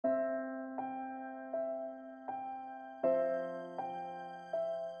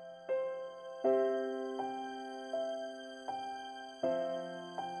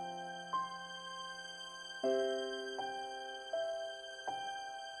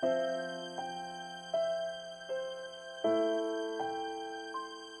Hello,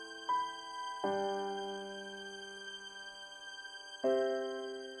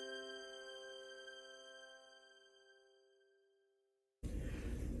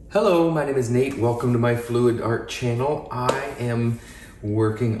 my name is Nate. Welcome to my Fluid Art channel. I am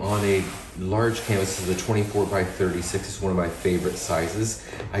working on a large canvas. This is a 24 by 36. It's one of my favorite sizes.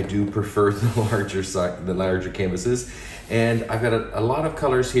 I do prefer the larger canvases. And I've got a lot of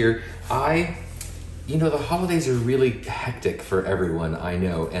colors here. You know, the holidays are really hectic for everyone, I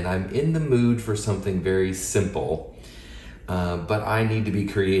know, and I'm in the mood for something very simple, but I need to be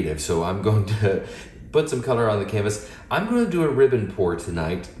creative. So I'm going to put some color on the canvas. I'm going to do a ribbon pour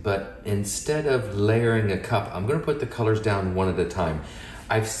tonight, but instead of layering a cup, I'm going to put the colors down one at a time.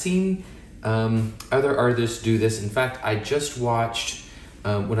 I've seen other artists do this. In fact, I just watched,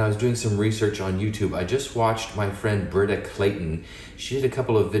 when I was doing some research on YouTube, I just watched my friend Britta Clayton. She did a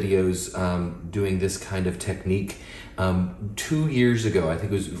couple of videos doing this kind of technique 2 years ago. I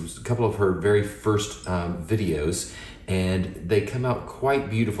think it was a couple of her very first videos, and they come out quite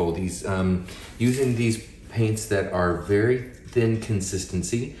beautiful. These using these paints that are very thin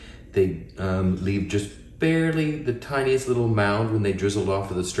consistency. They leave just barely the tiniest little mound when they drizzled off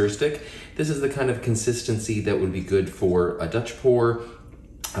with a stir stick. This is the kind of consistency that would be good for a Dutch pour,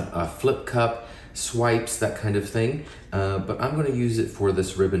 a flip cup, swipes, that kind of thing. But I'm going to use it for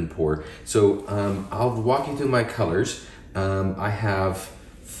this ribbon pour. So I'll walk you through my colors. I have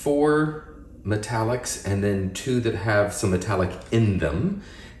 4 metallics and then 2 that have some metallic in them,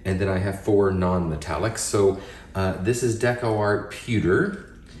 and then I have 4 non-metallics. So this is TriArt pewter,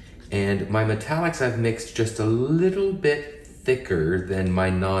 and my metallics I've mixed just a little bit thicker than my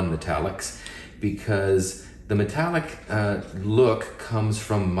non-metallics because the metallic look comes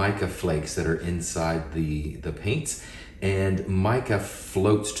from mica flakes that are inside the paints, and mica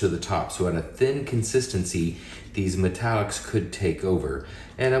floats to the top. So at a thin consistency, these metallics could take over.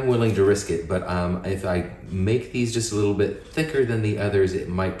 And I'm willing to risk it, but if I make these just a little bit thicker than the others, it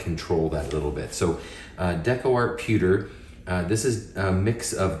might control that a little bit. So TriArt pewter, this is a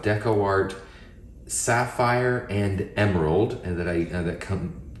mix of TriArt sapphire and emerald, and that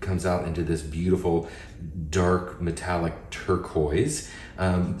comes out into this beautiful dark metallic turquoise.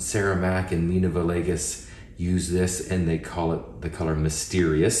 Sarah Mack and Mina Villegas use this, and they call it the color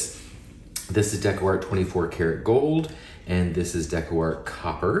Mysterious. This is TriArt 24 karat gold, and this is TriArt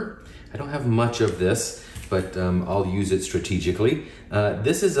copper. I don't have much of this, but I'll use it strategically.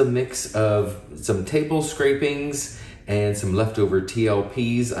 This is a mix of some table scrapings and some leftover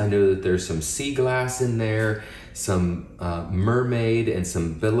TLPs. I know that there's some sea glass in there, some mermaid, and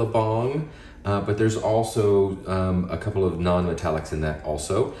some billabong. But there's also a couple of non-metallics in that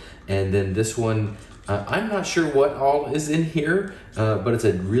also. And then this one, I'm not sure what all is in here, but it's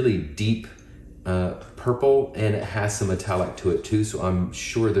a really deep purple, and it has some metallic to it too, so I'm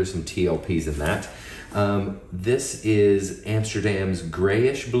sure there's some TLPs in that. This is Amsterdam's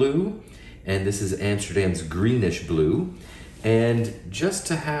grayish blue, and this is Amsterdam's greenish blue. And just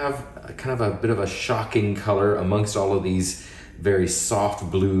to have kind of a bit of a shocking color amongst all of these very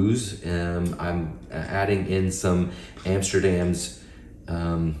soft blues, I'm adding in some Amsterdam's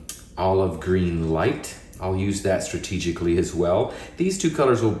olive green light. I'll use that strategically as well. These 2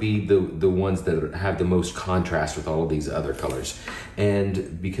 colors will be the ones that have the most contrast with all of these other colors.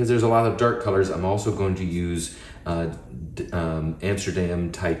 And because there's a lot of dark colors, I'm also going to use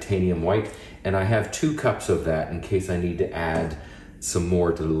Amsterdam titanium white, and I have 2 cups of that in case I need to add some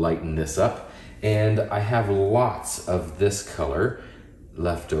more to lighten this up. And I have lots of this color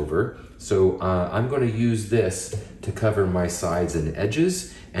left over, so I'm going to use this to cover my sides and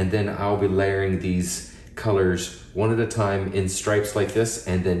edges, and then I'll be layering these colors one at a time in stripes like this,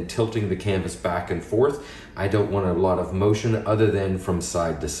 and then tilting the canvas back and forth. I don't want a lot of motion other than from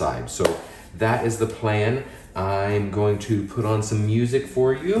side to side. So that is the plan. I'm going to put on some music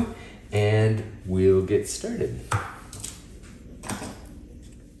for you, and we'll get started.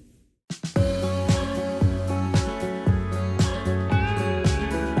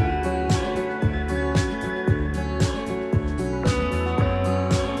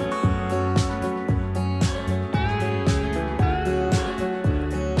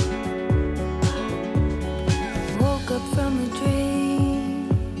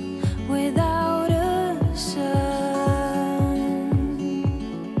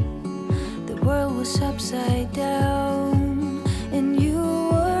 Upside down.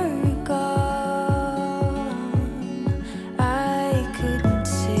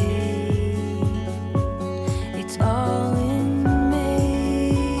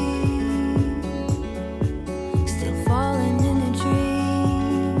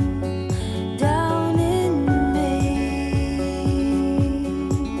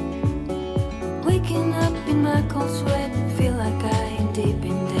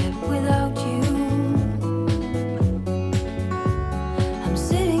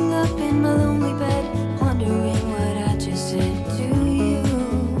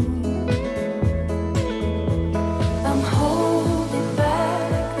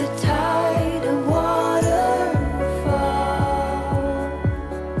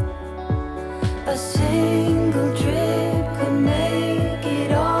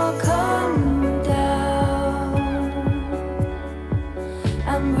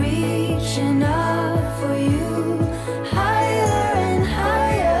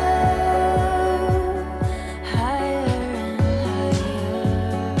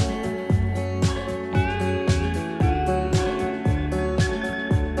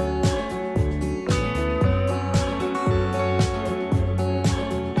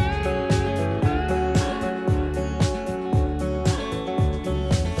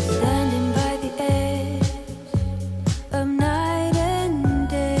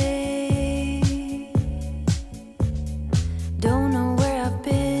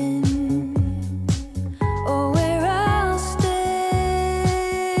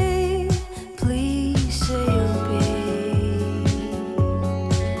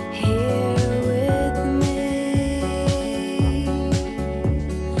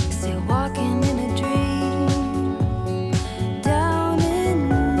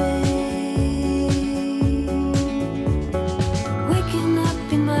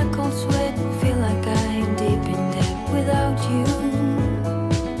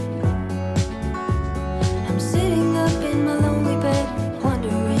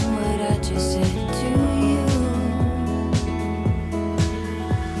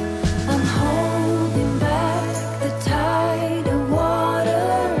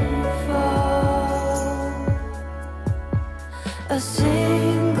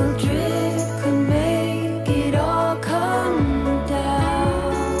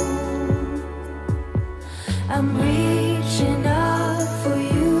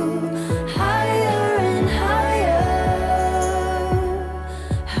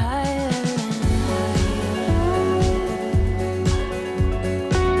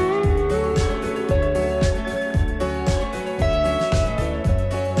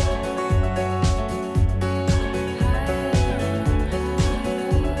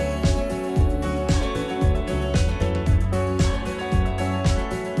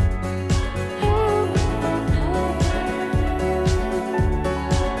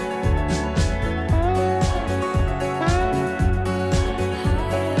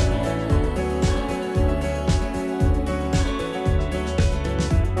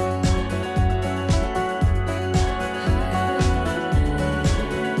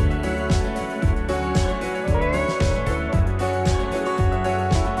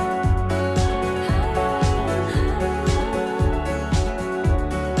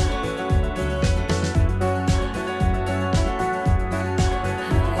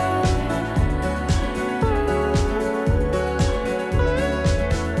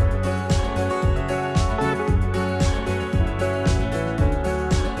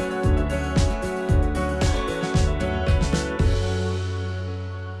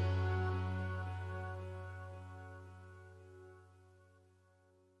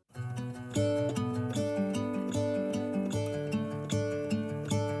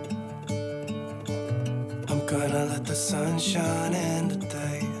 sun shining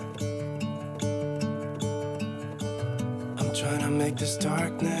today. I'm trying to make this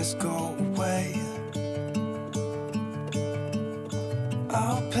darkness go away.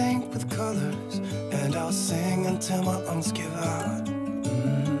 I'll paint with colors and I'll sing until my lungs give out.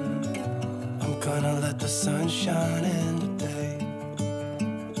 I'm gonna let the sun shine in today.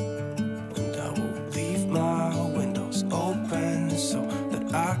 And I will leave my windows open so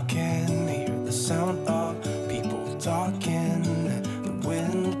that I can hear the sound of people talking and the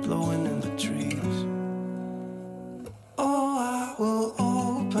wind blowing in the trees. Oh, I will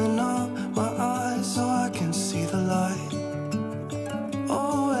open up my eyes so I can see the light.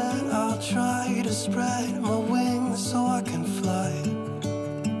 Oh, and I'll try to spread my wings so I can fly.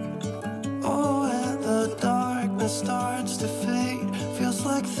 Oh, and the darkness starts to fade. Feels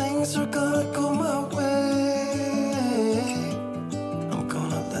like things are gonna go my way. I'm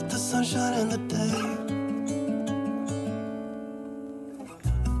gonna let the sun shine in the day.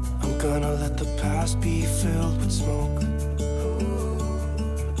 I'm gonna let the past be filled with smoke.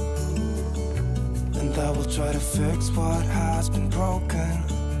 And I will try to fix what has been broken.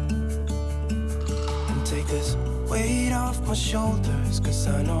 And take this weight off my shoulders, 'cause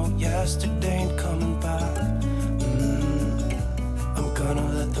I know yesterday ain't coming back. I'm gonna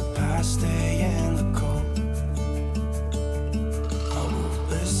let the past stay in the cold. I will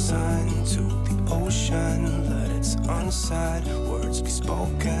listen to the ocean, let its unsaid words be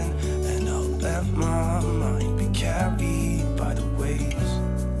spoken. And I'll let my mind be carried by the waves.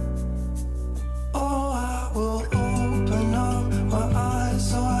 Oh, I will open up my eyes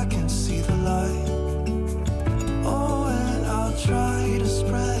so I can see the light. Oh, and I'll try to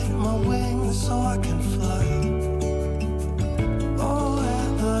spread my wings so I can fly. Oh,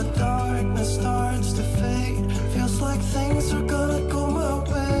 and the darkness starts to fade. Feels like things are gonna go my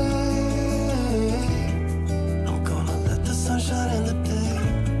way. I'm gonna let the sun shine in the day.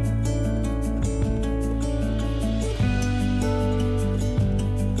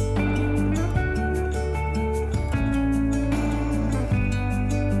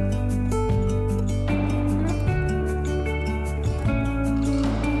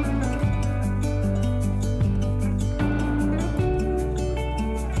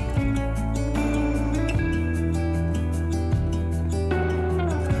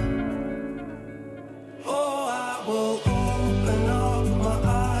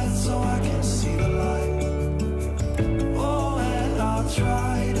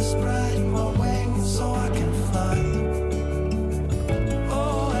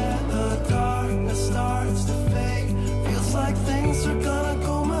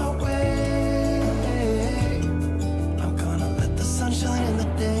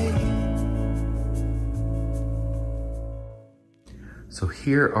 So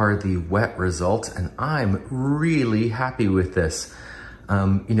here are the wet results, and I'm really happy with this.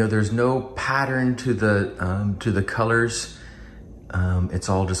 You know, there's no pattern to the colors. It's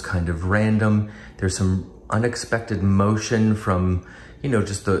all just kind of random. There's some unexpected motion from, you know,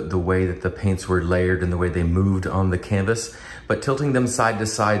 just the way that the paints were layered and the way they moved on the canvas. But tilting them side to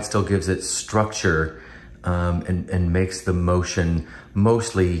side still gives it structure and makes the motion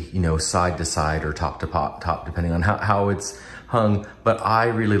mostly, you know, side to side or top to top, depending on how it's hung. But I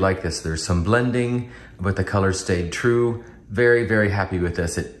really like this. There's some blending, but the colors stayed true. Very, very happy with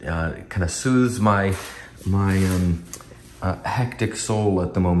this. It kind of soothes my hectic soul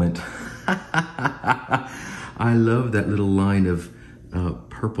at the moment. I love that little line of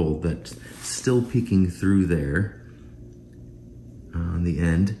purple that's still peeking through there on the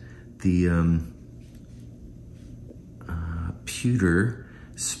end. The pewter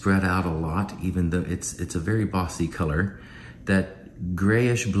spread out a lot, even though it's a very bossy color. That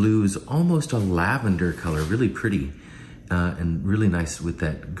grayish blue is almost a lavender color, really pretty. And really nice with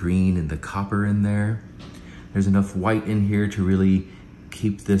that green and the copper in there. There's enough white in here to really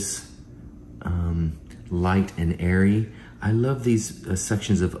keep this light and airy. I love these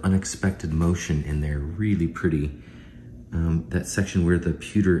sections of unexpected motion in there, really pretty. That section where the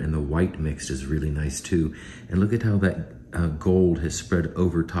pewter and the white mixed is really nice too. And look at how that gold has spread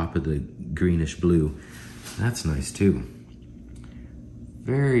over top of the greenish blue. That's nice too.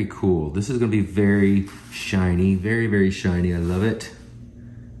 Very cool. This is gonna be very shiny, very, very shiny. I love it.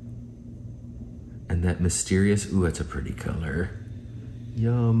 And that mysterious, ooh, that's a pretty color.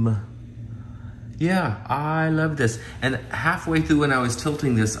 Yum. Yeah, I love this. And halfway through when I was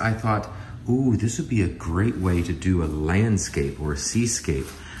tilting this, I thought, ooh, this would be a great way to do a landscape or a seascape.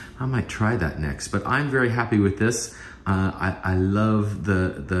 I might try that next, but I'm very happy with this. I love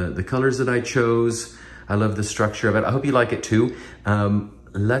the colors that I chose. I love the structure of it. I hope you like it too.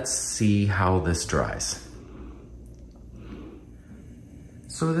 Let's see how this dries.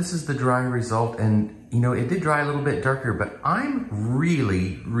 So this is the dry result, and you know, it did dry a little bit darker, but I'm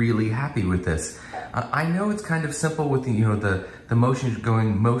really happy with this. I know it's kind of simple with the, you know, the motion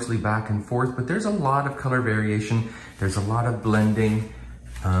going mostly back and forth, but there's a lot of color variation. There's a lot of blending.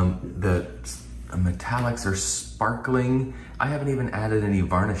 The metallics are sparkling. I haven't even added any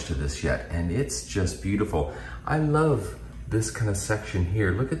varnish to this yet, and it's just beautiful. I love this kind of section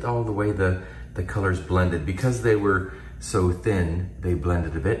here. Look at all the way the colors blended. Because they were so thin, they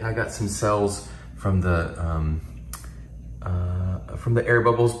blended a bit. And I got some cells from the air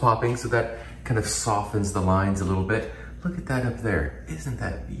bubbles popping, so that kind of softens the lines a little bit. Look at that up there. Isn't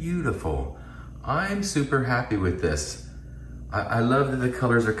that beautiful? I'm super happy with this. I love that the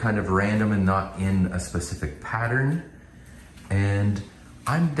colors are kind of random and not in a specific pattern. And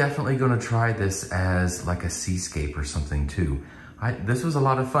I'm definitely gonna try this as like a seascape or something too. This was a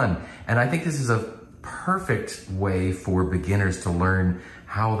lot of fun. And I think this is a perfect way for beginners to learn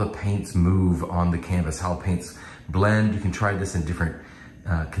how the paints move on the canvas, how paints blend. You can try this in different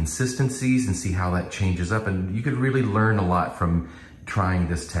consistencies and see how that changes up. And you could really learn a lot from trying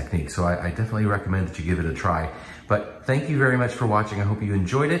this technique. So I definitely recommend that you give it a try. But thank you very much for watching. I hope you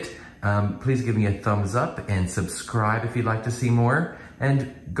enjoyed it. Please give me a thumbs up and subscribe if you'd like to see more.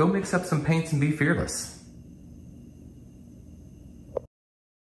 And go mix up some paints and be fearless.